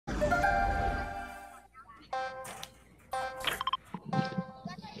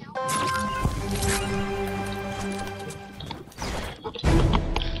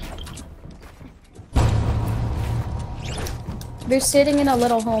They're sitting in a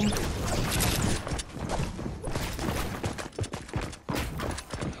little home.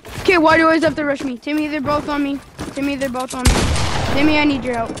 Okay, why do you always have to rush me? Timmy, they're both on me. Timmy, they're both on me. Timmy, I need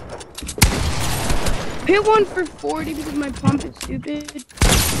your help. Hit one for 40 because my pump is stupid.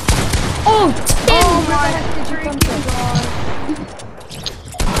 Oh, Tim! Oh my freaking god.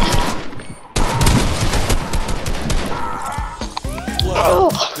 Blow,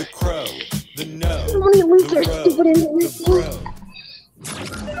 the crow, the no, the row, the bro.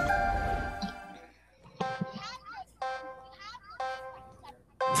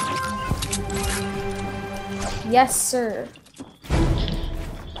 Yes, sir.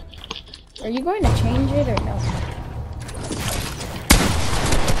 Are you going to change it or no?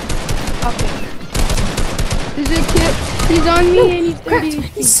 Okay. There's a kid. He's on me and he's 30 HP.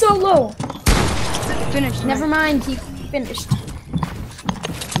 He's so low. Finished. Never mind, he finished.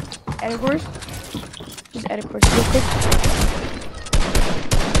 Edit course. Just edit course real quick.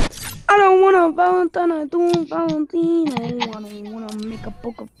 I don't wanna Valentine, do Valentino. I don't wanna make a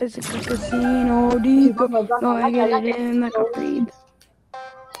poker physical casino. Deep. No, I get it in like a breed.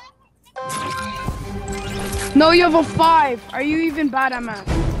 No, you have a 5. Are you even bad at math?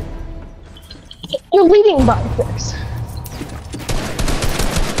 You're leading by 6.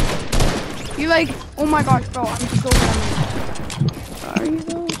 You like, oh my gosh, bro, I'm so bad. Sorry,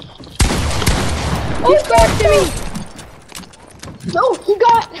 though. Oh, he's back to me! No, he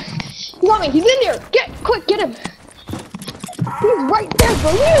got me. He's in there. Quick, get him. He's right there,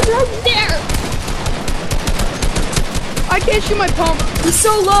 bro. He's right there. I can't shoot my pump. He's so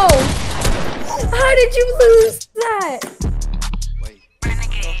low. How did you lose that?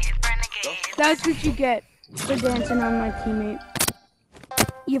 That's what you get for dancing on my teammate.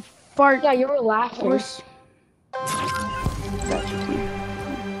 You fart. Yeah, you were laughing.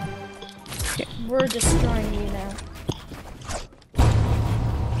 We're destroying you now.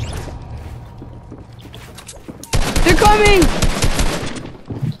 They're coming!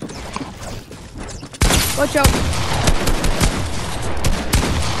 Watch out.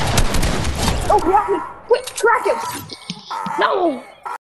 Oh, crack me. Quick, crack him. No.